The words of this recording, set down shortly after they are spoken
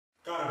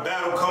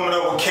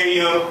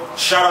KM.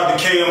 Shout out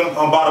to KM,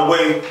 by the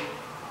way.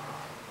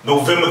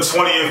 November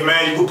 20th,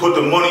 man. You can put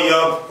the money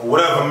up or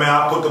whatever, man.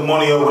 I put the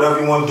money up, whatever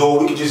you want to do.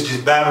 We can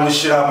just battle this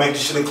shit out, make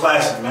this shit a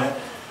classic, man.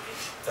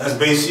 That's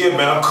basically it,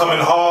 man. I'm coming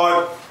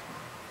hard.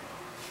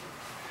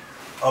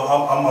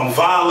 I'm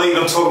violating.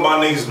 I'm talking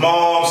about niggas'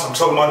 moms. I'm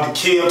talking about the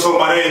kid. I'm talking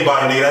about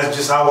everybody, nigga. That's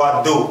just how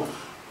I do.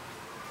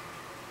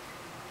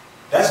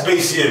 That's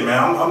basically it,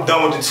 man. I'm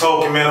done with the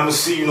talking, man. I'm gonna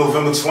see you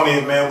November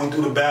 20th, man. We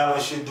do the battle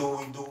and shit, do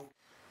what we do.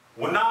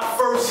 When I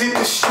first hit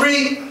the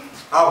street,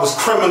 I was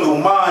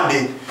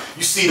criminal-minded.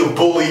 You see the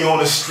bully on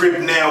the strip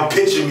now,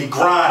 picture me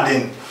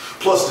grinding.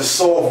 Plus the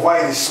soft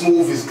white is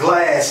smooth as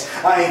glass.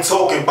 I ain't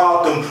talking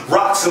about them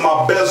rocks in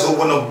my bezel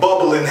when I'm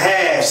bubbling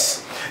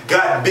halves.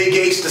 Got big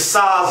H the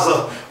size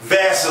of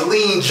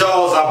Vaseline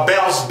jaws. I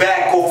bounce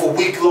back off of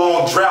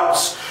week-long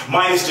droughts,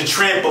 minus the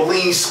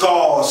trampoline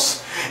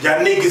scars.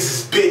 Y'all niggas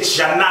is bitch,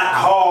 y'all not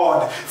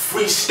hard.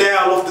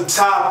 Freestyle off the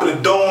top of the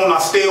dome, I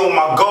stay on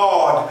my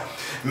guard.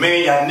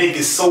 Man, y'all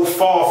niggas so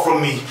far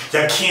from me,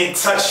 y'all can't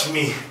touch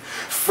me.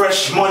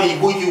 Fresh money,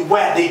 where you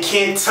at? They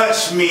can't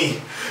touch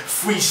me.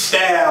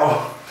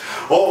 Freestyle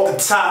off the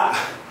top,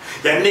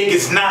 y'all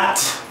niggas not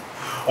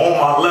on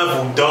my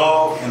level,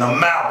 dog. And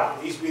I'm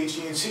out.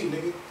 HBHENT,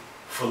 nigga,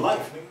 for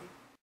life, nigga.